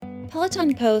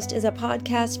Peloton Post is a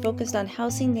podcast focused on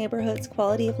housing, neighborhoods,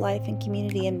 quality of life, and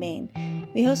community in Maine.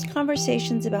 We host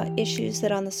conversations about issues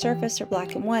that on the surface are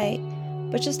black and white,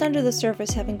 but just under the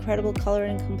surface have incredible color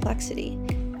and complexity.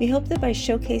 We hope that by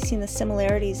showcasing the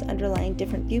similarities underlying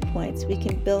different viewpoints, we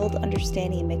can build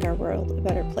understanding and make our world a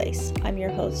better place. I'm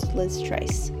your host, Liz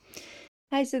Trice.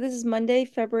 Hi, so this is Monday,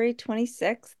 February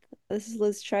 26th. This is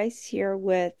Liz Trice here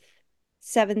with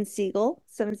Seven Siegel.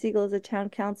 Seven Siegel is a town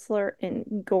councilor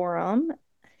in Gorham.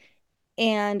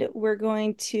 And we're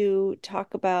going to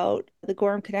talk about the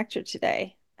Gorham Connector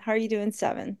today. How are you doing,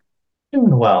 Seven?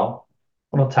 Doing well.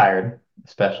 A little tired,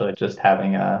 especially just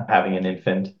having an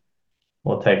infant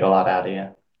will take a lot out of you.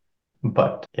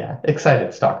 But yeah,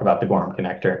 excited to talk about the Gorham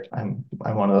Connector. I'm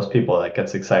one of those people that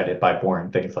gets excited by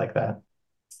boring things like that.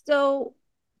 So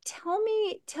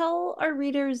tell our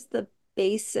readers the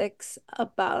basics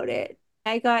about it.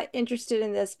 I got interested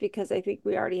in this because I think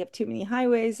we already have too many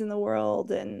highways in the world,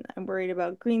 and I'm worried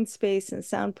about green space and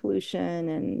sound pollution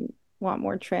and want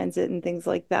more transit and things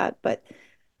like that. But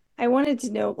I wanted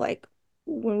to know, like,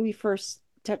 when we first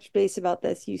touched base about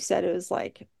this, you said it was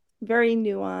like very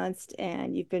nuanced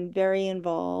and you've been very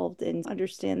involved and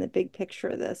understand the big picture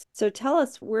of this. So tell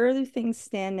us, where do things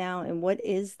stand now and what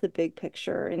is the big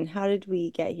picture and how did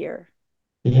we get here?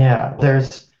 Yeah,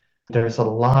 there's a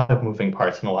lot of moving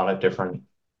parts and a lot of different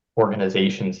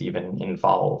organizations even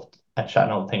involved. Which I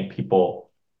don't think people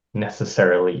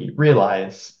necessarily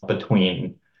realize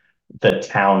between the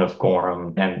town of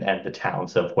Gorham and the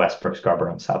towns of Westbrook,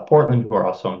 Scarborough, and South Portland, who are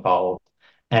also involved,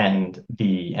 and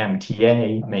the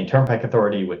MTA, Maine Turnpike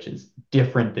Authority, which is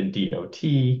different than DOT,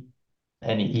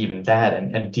 and even that,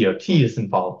 and DOT is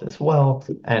involved as well,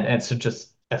 and so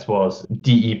just as well as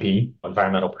DEP,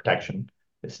 environmental protection,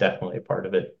 is definitely a part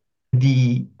of it.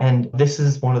 And this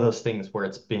is one of those things where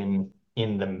it's been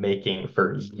in the making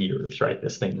for years, right?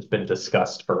 This thing has been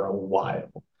discussed for a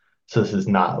while. So this is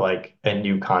not like a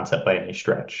new concept by any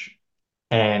stretch.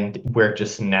 And we're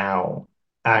just now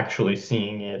actually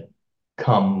seeing it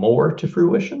come more to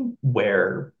fruition,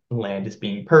 where land is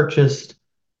being purchased,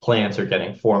 plans are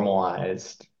getting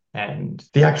formalized, and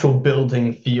the actual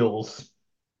building feels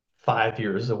 5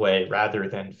 years away rather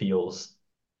than feels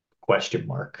question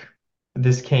mark.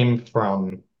 This came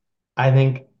from, I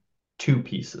think, two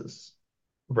pieces,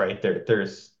 right?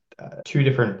 There's two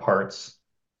different parts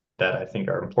that I think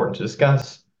are important to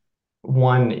discuss.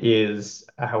 One is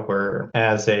how we're,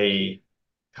 as a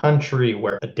country,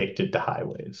 we're addicted to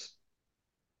highways.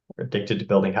 We're addicted to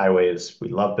building highways. We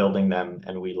love building them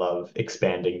and we love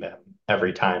expanding them.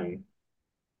 Every time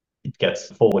it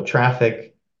gets full with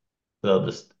traffic, they'll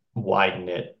just widen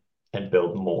it and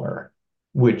build more,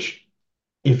 which,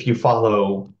 if you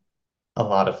follow a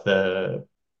lot of the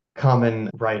common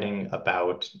writing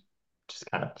about just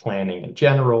kind of planning in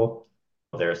general,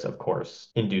 there's, of course,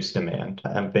 induced demand.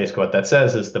 And basically, what that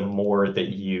says is the more that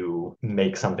you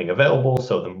make something available,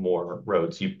 so the more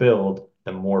roads you build,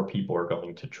 the more people are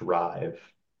going to drive.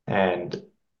 And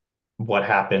what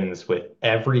happens with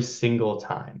every single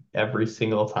time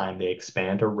they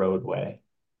expand a roadway,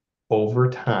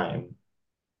 over time,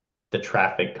 the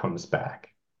traffic comes back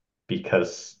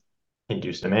because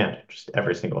induced demand just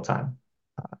every single time.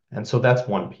 And so that's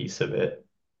one piece of it.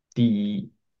 The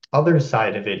other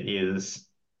side of it is,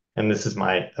 and this is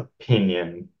my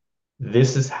opinion,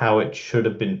 this is how it should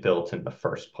have been built in the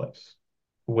first place.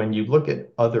 When you look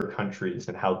at other countries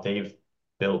and how they've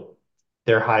built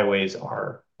their highways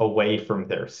are away from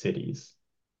their cities.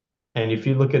 And if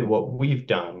you look at what we've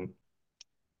done,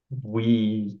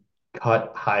 we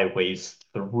cut highways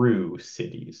through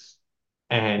cities.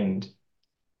 And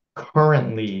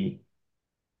currently,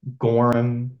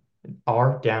 Gorham,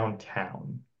 our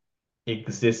downtown,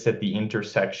 exists at the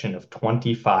intersection of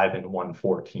 25 and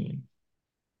 114,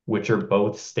 which are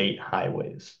both state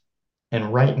highways.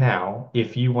 And right now,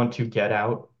 if you want to get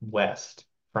out west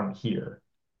from here,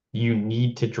 you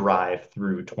need to drive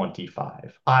through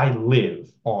 25. I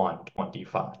live on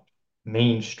 25,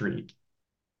 Main Street,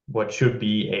 what should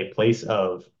be a place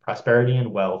of prosperity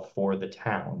and wealth for the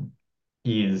town,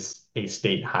 is a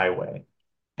state highway.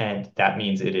 And that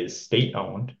means it is state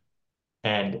owned.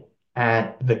 And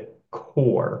at the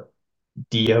core,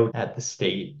 DO at the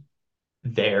state,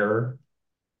 their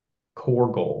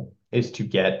core goal is to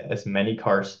get as many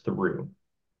cars through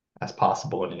as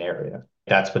possible in an area.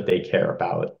 That's what they care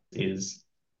about, is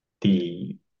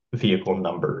the vehicle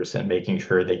numbers and making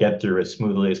sure they get through as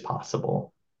smoothly as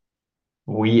possible.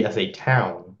 We as a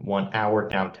town want our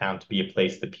downtown to be a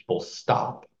place that people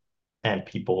stop and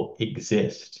people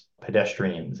exist,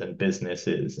 pedestrians and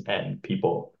businesses and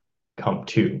people come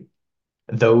to.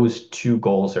 Those two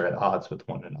goals are at odds with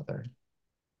one another.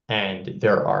 And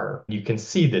you can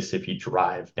see this if you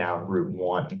drive down Route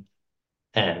 1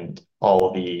 and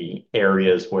all the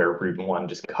areas where Route 1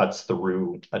 just cuts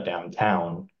through a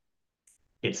downtown,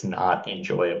 it's not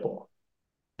enjoyable.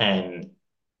 And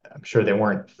I'm sure they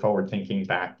weren't forward thinking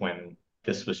back when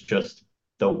this was just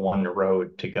the one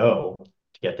road to go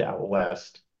to get to out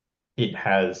west. It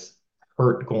has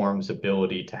hurt Gorham's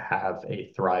ability to have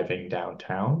a thriving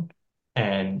downtown.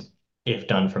 And if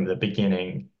done from the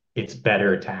beginning, it's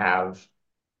better to have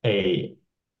a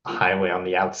highway on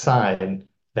the outside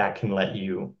that can let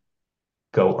you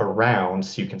go around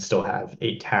so you can still have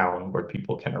a town where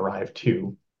people can arrive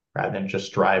to rather than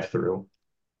just drive through.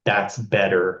 That's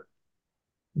better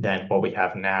than what we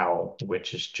have now,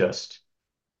 which is just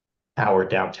our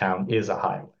downtown is a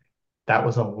highway. That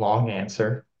was a long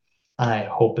answer. I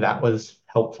hope that was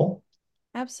helpful.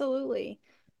 Absolutely.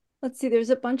 Let's see, there's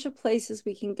a bunch of places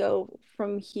we can go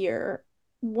from here.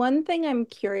 One thing I'm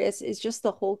curious is just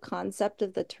the whole concept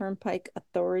of the Turnpike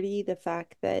Authority, the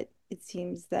fact that it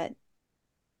seems that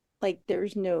like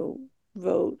there's no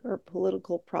vote or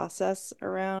political process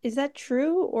around. Is that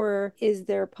true, or is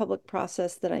there a public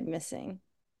process that I'm missing?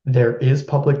 There is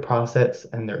public process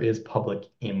and there is public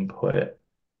input.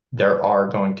 There are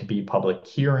going to be public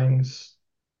hearings.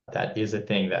 That is a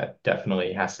thing that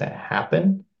definitely has to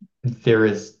happen. There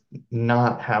is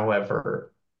not,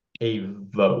 however, a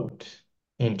vote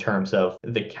in terms of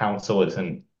the council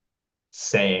isn't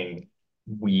saying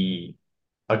we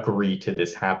agree to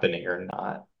this happening or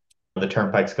not. The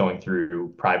turnpike's going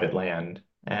through private land,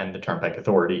 and the Turnpike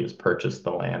Authority has purchased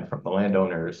the land from the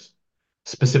landowners.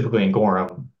 Specifically in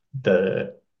Gorham,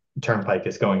 the turnpike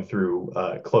is going through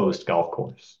a closed golf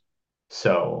course.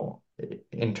 So,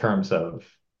 in terms of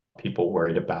people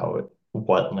worried about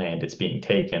what land is being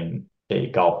taken, a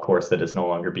golf course that is no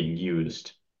longer being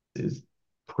used is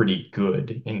pretty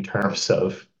good in terms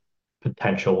of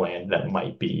potential land that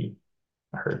might be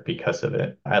hurt because of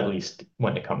it, at least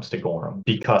when it comes to Gorham.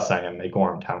 Because I am a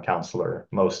Gorham Town Councilor,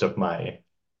 most of my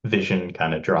vision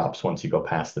kind of drops once you go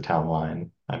past the town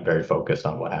line. I'm very focused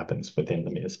on what happens within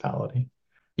the municipality.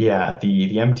 Yeah,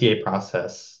 the MTA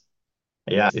process,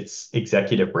 yeah, it's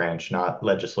executive branch, not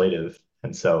legislative.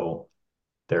 And so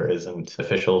there isn't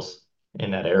officials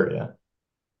in that area.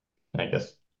 I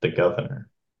guess the governor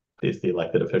is the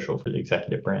elected official for the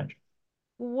executive branch.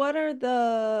 What are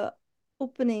the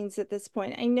openings at this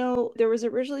point? I know there was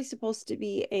originally supposed to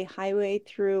be a highway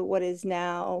through what is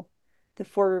now the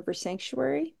Four River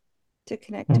Sanctuary to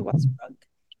connect to Mhm. Westbrook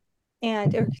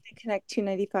and or to connect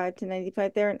 295 to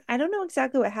 95 there. And I don't know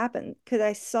exactly what happened because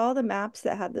I saw the maps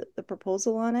that had the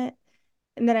proposal on it.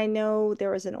 And then I know there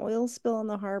was an oil spill in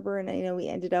the harbor, and I know we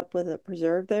ended up with a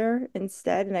preserve there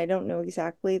instead. And I don't know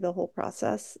exactly the whole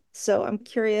process. So I'm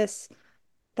curious,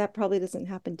 that probably doesn't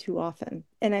happen too often.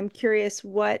 And I'm curious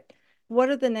what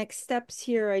are the next steps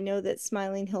here? I know that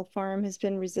Smiling Hill Farm has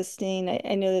been resisting.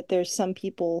 I know that there's some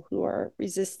people who are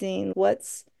resisting. What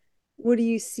do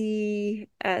you see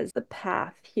as the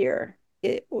path here?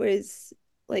 It was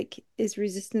like, is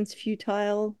resistance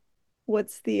futile? What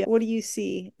do you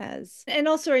see as? And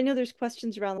also, I know there's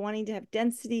questions around wanting to have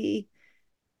density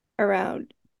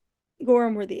around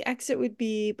Gorham where the exit would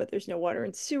be, but there's no water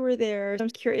and sewer there. So I'm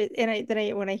curious, and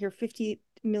when I hear $50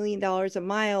 million a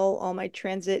mile, all my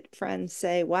transit friends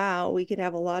say, "Wow, we could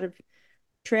have a lot of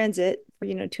transit for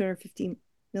 $250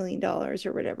 million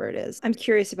or whatever it is." I'm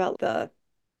curious about the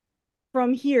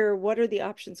from here. What are the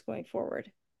options going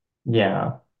forward?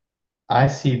 Yeah, I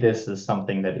see this as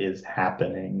something that is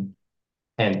happening,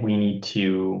 and we need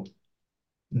to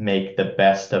make the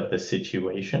best of the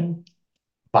situation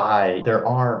there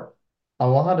are a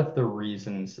lot of the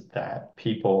reasons that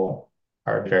people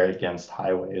are very against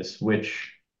highways,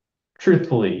 which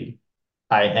truthfully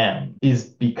I am, is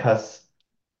because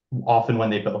often when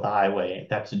they build a highway,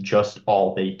 that's just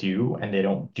all they do and they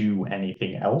don't do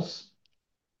anything else.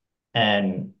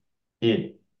 And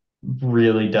it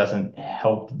really doesn't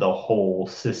help the whole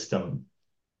system.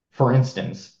 For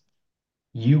instance,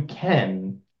 you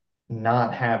can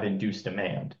not have induced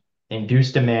demand.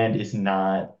 Induced demand is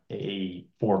not a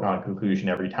foregone conclusion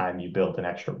every time you build an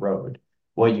extra road.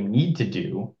 What you need to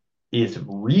do is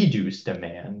reduce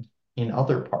demand in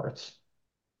other parts.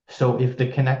 So if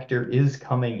the connector is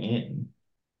coming in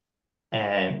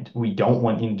and we don't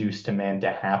want induced demand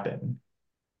to happen,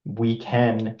 we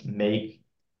can make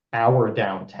our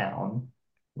downtown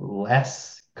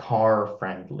less car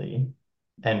friendly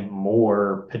and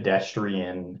more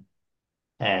pedestrian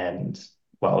and,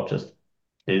 well, just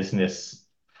business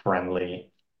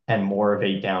friendly and more of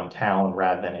a downtown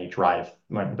rather than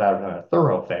a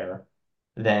thoroughfare.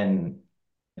 then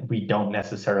we don't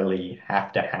necessarily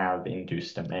have to have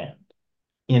induced demand.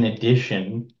 In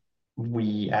addition,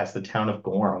 we, as the town of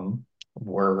Gorham,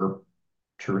 were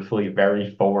truthfully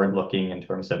very forward looking in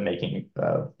terms of making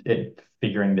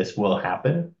figuring this will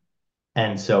happen.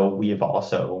 And so we have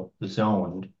also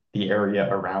zoned the area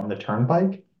around the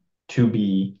turnpike to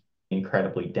be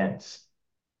incredibly dense.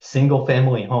 Single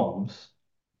family homes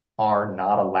are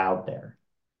not allowed there.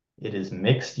 It is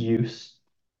mixed use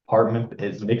apartment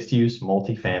is mixed use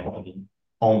multifamily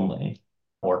only,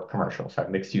 or commercial, sorry,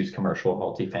 mixed use commercial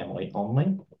multifamily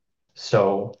only.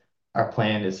 So our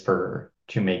plan is for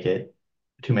to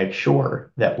make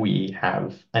sure that we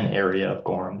have an area of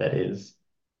Gorham that is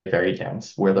very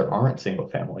dense where there aren't single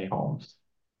family homes.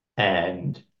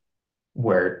 And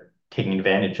we're taking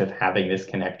advantage of having this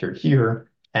connector here.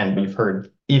 And we've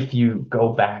heard if you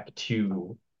go back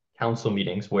to council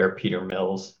meetings where Peter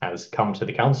Mills has come to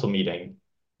the council meeting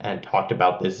and talked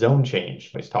about this zone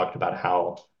change, he's talked about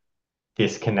how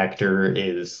this connector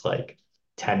is like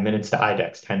 10 minutes to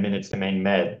IDEX, 10 minutes to main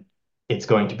med. It's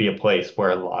going to be a place where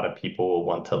a lot of people will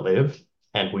want to live,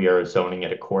 and we are zoning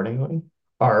it accordingly.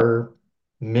 Our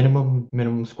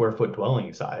minimum square foot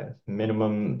dwelling size,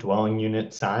 minimum dwelling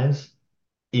unit size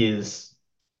is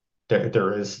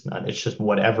there is none. It's just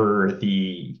whatever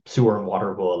the sewer and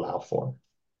water will allow for.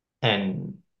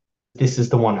 And this is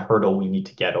the one hurdle we need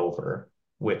to get over,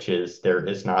 which is there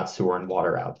is not sewer and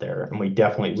water out there. And we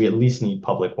at least need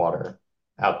public water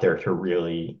out there to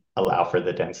really allow for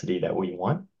the density that we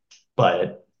want,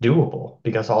 but doable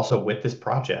because also with this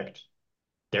project,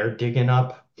 they're digging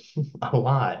up a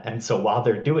lot. And so while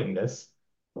they're doing this,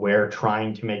 we're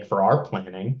trying to make for our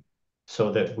planning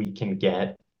so that we can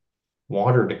get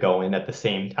water to go in at the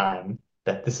same time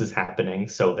that this is happening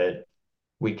so that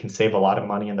we can save a lot of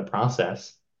money in the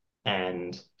process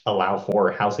and allow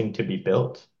for housing to be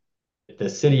built. The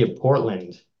city of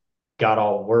Portland got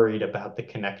all worried about the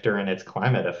connector and its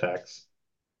climate effects.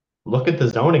 Look at the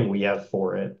zoning we have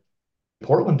for it.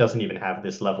 Portland doesn't even have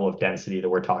this level of density that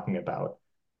we're talking about.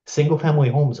 Single family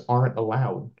homes aren't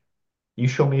allowed. You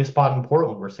show me a spot in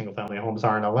Portland where single family homes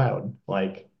aren't allowed.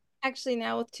 Like, Actually,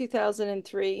 now with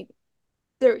 2003,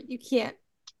 there you can't.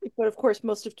 But of course,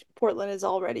 most of Portland is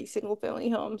already single family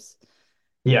homes.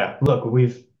 yeah, look,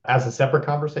 as a separate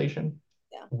conversation,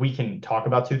 Yeah, we can talk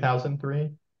about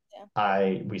 2003.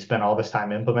 yeah. We spent all this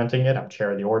time implementing it. I'm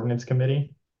chair of the ordinance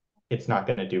committee. It's not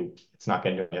gonna do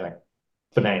anything.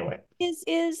 But anyway,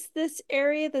 Is this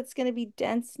area that's going to be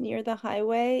dense near the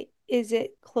highway, is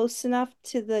it close enough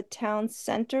to the town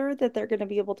center that they're going to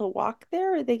be able to walk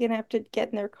there? Or are they going to have to get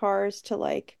in their cars to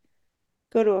like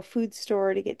go to a food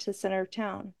store to get to the center of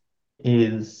town?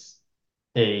 is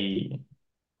a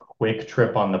quick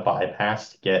trip on the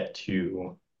bypass to get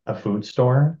to a food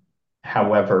store.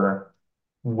 However,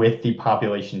 with the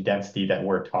population density that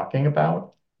we're talking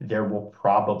about, there will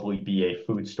probably be a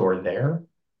food store there.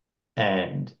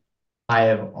 And I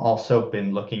have also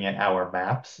been looking at our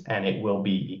maps, and it will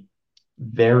be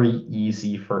very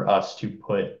easy for us to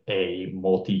put a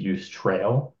multi-use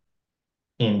trail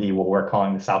in the what we're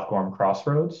calling the South Gorham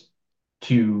Crossroads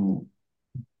to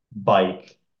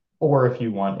bike, or if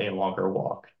you want a longer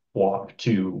walk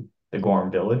to the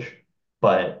Gorham Village.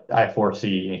 But I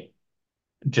foresee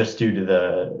just due to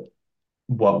the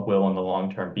what will in the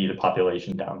long term be the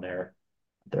population down there,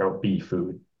 there will be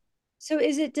food. So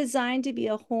is it designed to be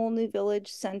a whole new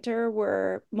village center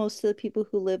where most of the people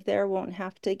who live there won't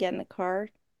have to get in a car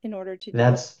in order to do it?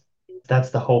 That's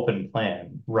that's the hope and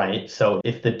plan, right? So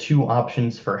if the two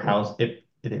options for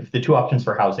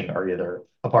housing are either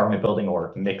apartment building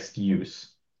or mixed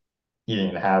use, you're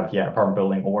gonna have apartment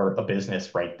building or a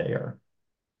business right there.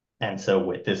 And so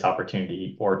with this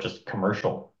opportunity or just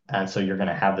commercial, and so you're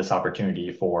gonna have this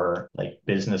opportunity for like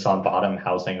business on bottom,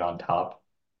 housing on top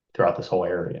throughout this whole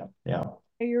area. Yeah.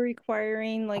 Are you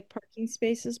requiring like parking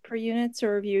spaces per units,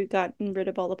 or have you gotten rid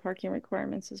of all the parking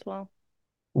requirements as well?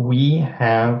 We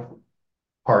have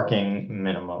parking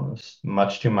minimums,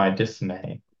 much to my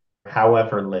dismay.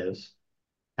 However, Liz,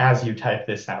 as you type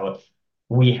this out,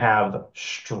 we have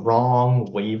strong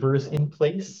waivers in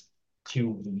place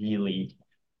to really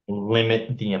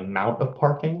limit the amount of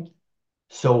parking.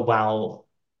 So while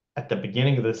at the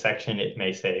beginning of the section it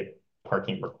may say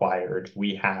parking required,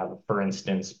 we have, for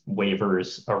instance,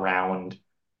 waivers around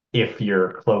if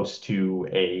you're close to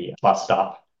a bus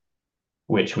stop,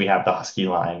 which we have the Husky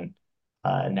line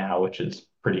now, which is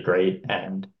pretty great.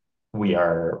 And we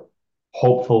are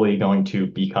hopefully going to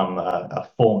become a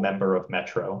full member of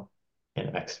Metro in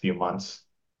the next few months.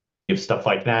 If stuff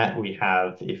like that, we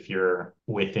have if you're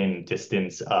within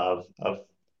distance of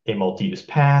a multi-use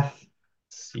path.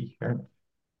 Let's see here.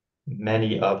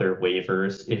 many other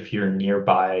waivers if you're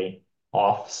nearby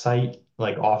off-site,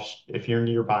 if you're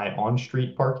nearby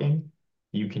on-street parking,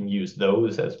 you can use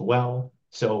those as well.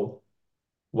 So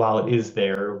while it is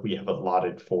there, we have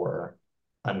allotted for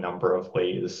a number of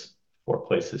ways for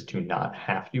places to not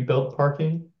have to build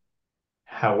parking.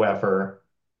 However,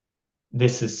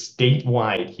 this is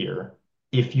statewide here.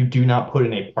 If you do not put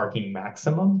in a parking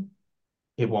maximum,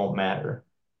 it won't matter.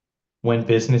 When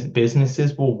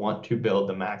businesses will want to build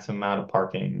the maximum amount of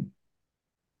parking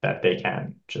that they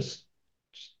can. Just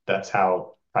that's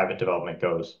how private development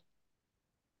goes.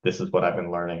 This is what I've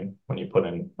been learning when you put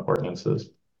in ordinances.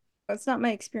 That's not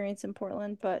my experience in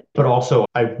Portland, but But also,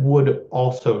 I would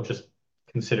also just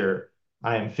consider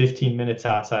I am 15 minutes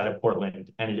outside of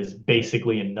Portland, and it is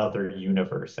basically another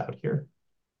universe out here.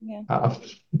 yeah. Uh,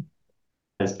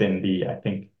 has been I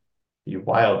think, the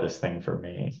wildest thing for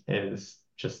me is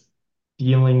just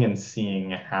feeling and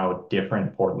seeing how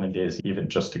different Portland is, even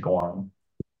just to Gorham.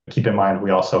 Keep in mind,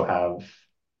 we also have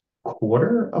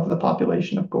quarter of the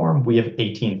population of Gorham. We have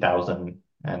 18,000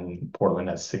 and Portland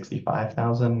has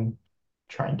 65,000.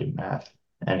 Try and do math.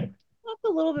 Anyway, Talk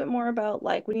a little bit more about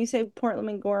like when you say Portland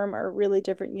and Gorham are really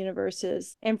different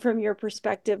universes, and from your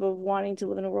perspective of wanting to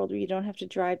live in a world where you don't have to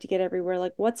drive to get everywhere,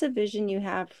 like what's a vision you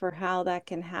have for how that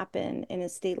can happen in a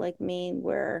state like Maine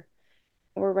where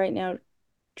right now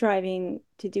driving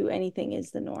to do anything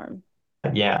is the norm?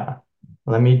 yeah,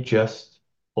 let me just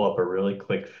pull up a really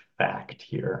quick fact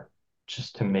here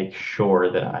just to make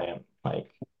sure that I am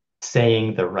like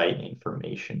saying the right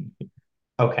information.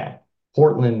 Okay.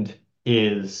 Portland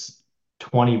is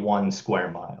 21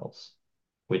 square miles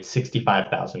with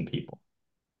 65,000 people.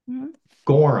 Mhm.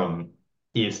 Gorham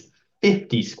is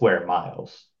 50 square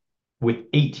miles with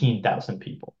 18,000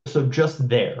 people. So just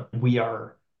there, we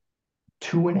are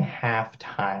two and a half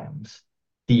times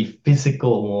the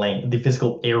physical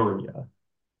area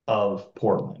of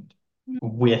Portland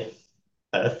with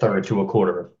a third to a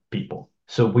quarter of people.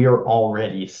 So we are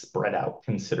already spread out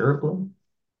considerably.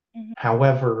 Mhm.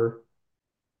 However,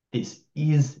 this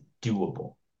is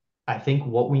doable. I think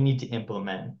what we need to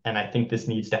implement, and I think this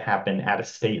needs to happen at a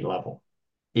state level,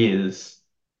 is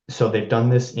so they've done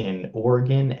this in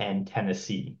Oregon and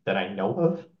Tennessee that I know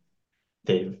of.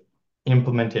 They've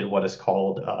implemented what is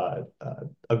called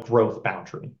a growth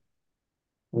boundary,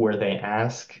 where they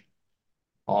ask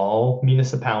all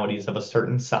municipalities of a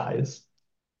certain size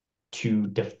to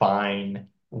define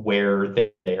where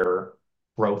their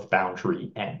growth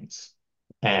boundary ends.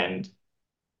 And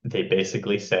they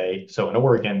basically say, so in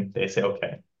Oregon, they say,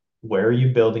 okay, where are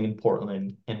you building in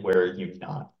Portland and where are you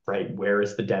not, right? Where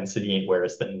is the density and where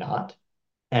is the not?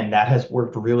 And that has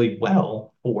worked really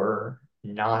well for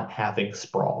not having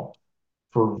sprawl,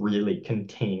 for really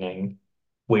containing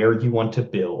where you want to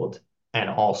build and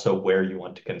also where you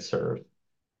want to conserve.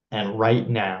 And right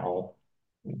now,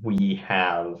 we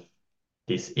have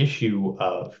this issue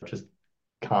of just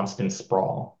constant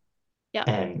sprawl. Yeah.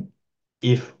 And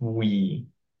if we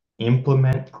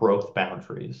implement growth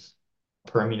boundaries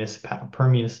per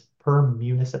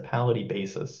municipality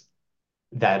basis,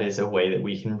 that is a way that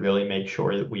we can really make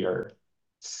sure that we are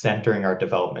centering our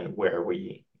development where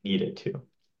we need it to.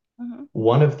 Mhm.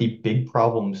 One of the big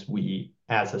problems we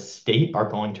as a state are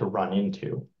going to run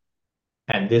into,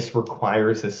 and this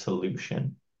requires a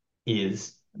solution,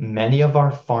 is many of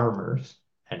our farmers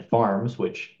and farms,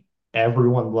 which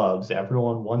everyone loves,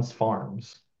 everyone wants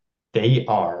farms, they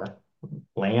are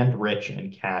land rich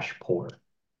and cash poor.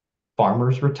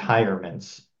 Farmers'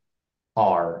 retirements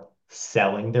are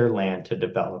selling their land to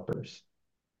developers.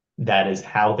 That is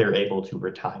how they're able to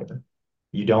retire.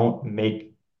 You don't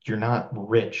make, you're not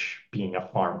rich being a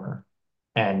farmer.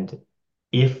 And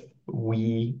if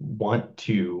we want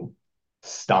to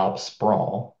stop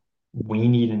sprawl, we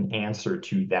need an answer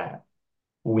to that.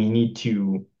 We need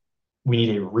to, we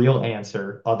need a real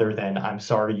answer other than, I'm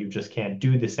sorry, you just can't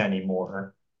do this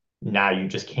anymore. Now you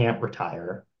just can't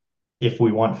retire. If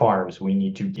we want farms, we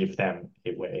need to give them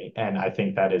a way. And I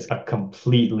think that is a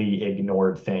completely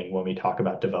ignored thing when we talk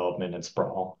about development and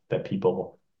sprawl that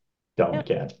people don't Yep,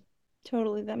 get.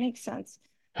 totally. That makes sense.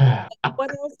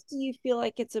 What else do you feel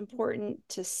like it's important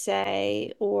to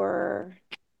say, or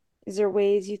is there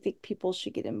ways you think people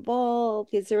should get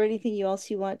involved? Is there anything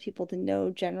else you want people to know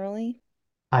generally?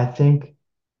 I think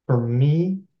for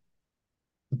me,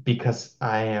 because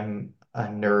I am a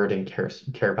nerd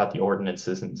and care about the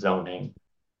ordinances and zoning,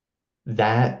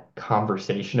 that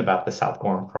conversation about the South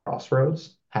Gorham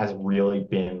Crossroads has really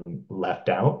been left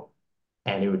out.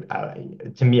 And it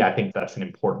would, to me, I think that's an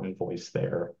important voice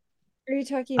there. Are you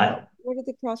talking about I what are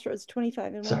the crossroads? 25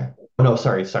 and what? sorry. Oh, no,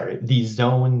 sorry. The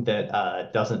zone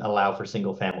that doesn't allow for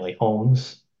single family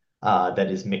homes, that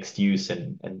is mixed use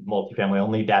and multifamily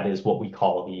only, that is what we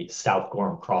call the South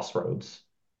Gorham Crossroads.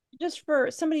 Just for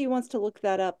somebody who wants to look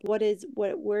that up,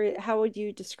 where, how would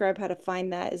you describe how to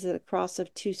find that? Is it a cross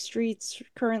of two streets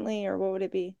currently, or what would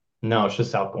it be? No, it's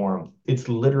just South Gorham. It's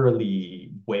literally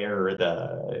where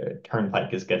the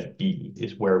turnpike is going to be,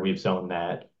 is where we've zoned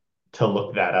that. To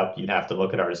look that up, you'd have to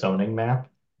look at our zoning map,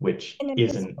 which And then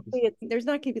isn't, presumably there's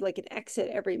not going to be like an exit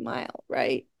every mile,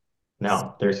 right? It's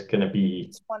no, there's going to be,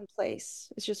 just one place.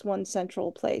 It's just one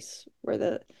central place where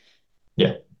the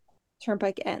yeah,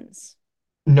 turnpike ends.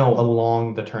 no,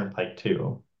 along the turnpike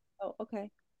too. Oh, okay.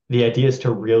 The idea is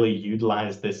to really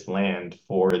utilize this land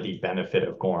for the benefit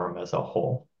of Gorham as a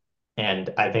whole. And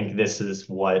I think this is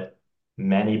what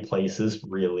many places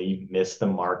really miss the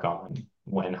mark on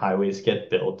when highways get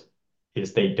built,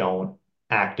 is they don't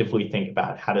actively think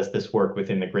about how does this work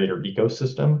within the greater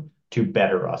ecosystem to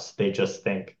better us. They just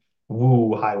think,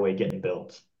 woo, highway getting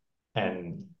built.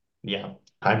 And yeah,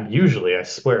 I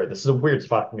swear, this is a weird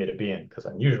spot for me to be in because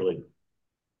I'm usually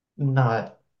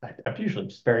not, I'm usually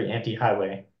just very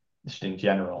anti-highway just in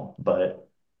general, but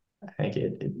I think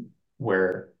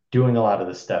we're doing a lot of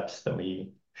the steps that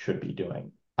we should be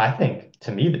doing. I think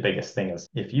to me, the biggest thing is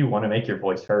if you want to make your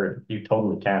voice heard, you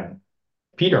totally can.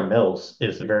 Peter Mills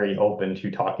is very open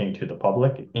to talking to the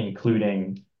public,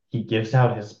 including he gives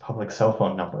out his public cell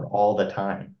phone number all the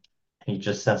time. He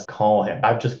just says, call him.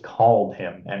 I've just called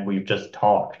him and we've just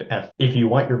talked. And if you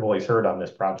want your voice heard on this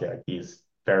project, he's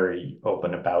very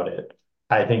open about it.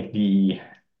 I think the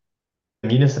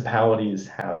municipalities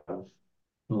have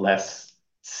less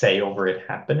say over it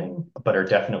happening, but are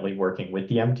definitely working with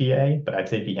the MTA. But I'd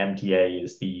say the MTA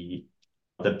is the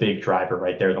big driver,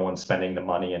 right? They're the ones spending the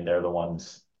money and they're the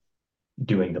ones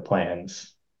doing the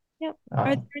plans. Yep.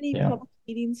 Are there any Yeah, public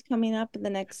meetings coming up in the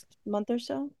next month or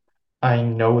so? I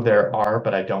know there are,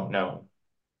 but I don't know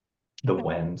the Okay.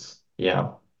 wins.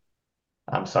 Yeah,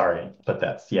 I'm sorry, but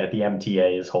that's, yeah, the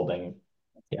MTA is holding.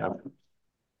 Yeah.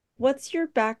 What's your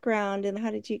background and how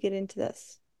did you get into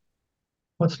this?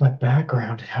 What's my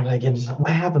background? How did I get into? I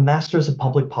have a master's of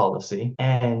public policy,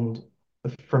 and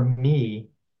for me,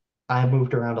 I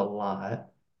moved around a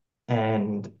lot,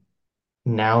 and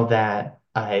now that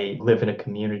I live in a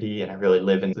community and I really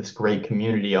live in this great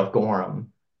community of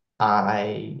Gorham,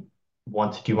 I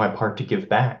want to do my part to give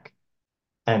back.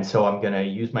 And so I'm going to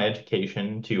use my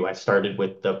education to, I started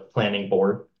with the planning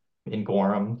board in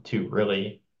Gorham to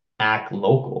really act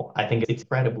local. I think it's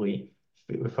incredibly,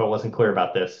 if I wasn't clear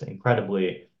about this,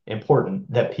 incredibly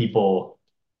important that people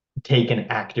take an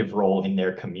active role in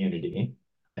their community.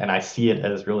 And I see it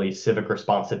as really civic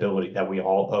responsibility that we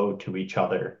all owe to each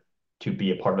other to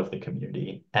be a part of the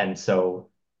community. And so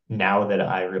now that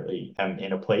I really am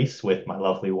in a place with my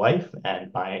lovely wife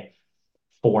and my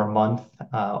 4 month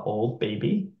old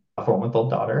baby, a 4 month old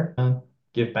daughter,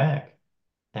 give back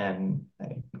and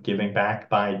giving back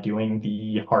by doing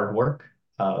the hard work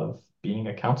of being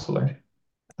a counselor.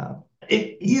 Uh,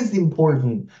 it is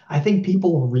important. I think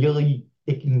people really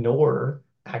ignore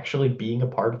actually being a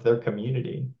part of their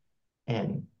community.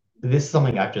 And this is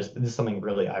something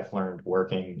really I've learned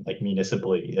working like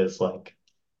municipally is like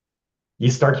you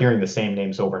start hearing the same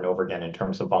names over and over again in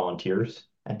terms of volunteers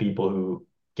and people who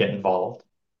get involved.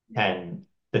 And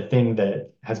the thing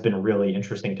that has been really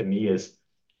interesting to me is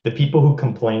the people who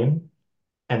complain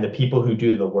and the people who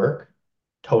do the work,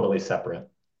 totally separate.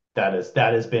 That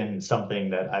has been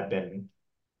something that I've been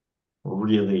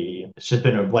really, it's just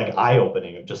been like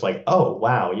eye-opening of just like, oh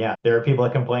wow, yeah, there are people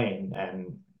that complain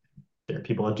and there are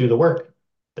people that do the work.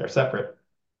 They're separate.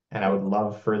 And I would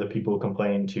love for the people who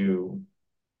complain to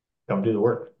come do the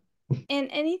work. And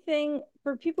anything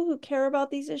for people who care about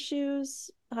these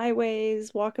issues,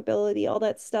 highways, walkability, all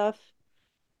that stuff,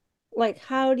 like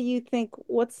how do you think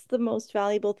what's the most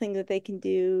valuable thing that they can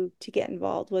do to get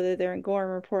involved, whether they're in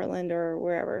Gorham or Portland or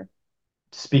wherever?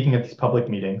 Speaking of these public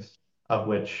meetings, of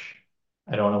which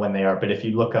I don't know when they are, but if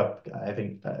you look up, I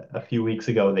think a few weeks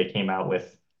ago they came out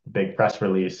with a big press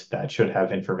release that should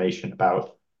have information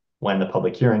about when the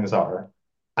public hearings are.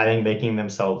 I think making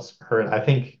themselves heard. I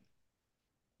think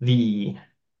the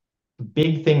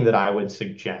big thing that I would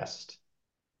suggest,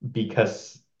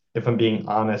 because if I'm being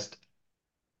honest,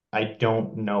 I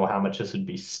don't know how much this would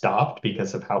be stopped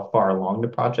because of how far along the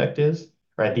project is,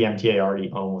 right? The MTA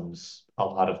already owns a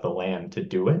lot of the land to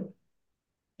do it.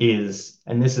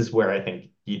 And this is where I think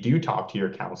you do talk to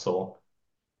your council,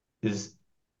 is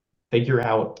figure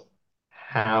out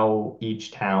how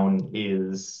each town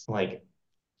is like,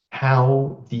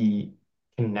 how the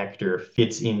connector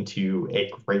fits into a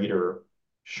greater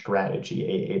strategy,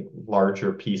 a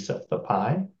larger piece of the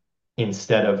pie,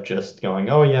 instead of just going,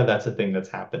 oh, yeah, that's a thing that's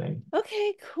happening.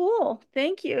 Okay, cool.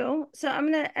 Thank you. So I'm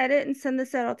gonna edit and send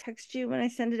this out. I'll text you when I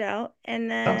send it out, and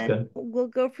Sounds then good. we'll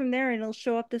go from there and it'll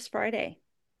show up this Friday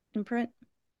in print.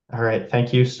 All right.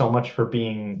 Thank you so much for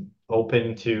being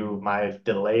open to my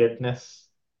delayedness.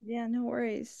 Yeah, no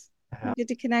worries. Uh, Good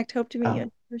to connect. Hope to meet you uh,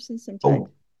 in person sometime.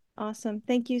 oh, Awesome.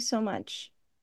 Thank you so much.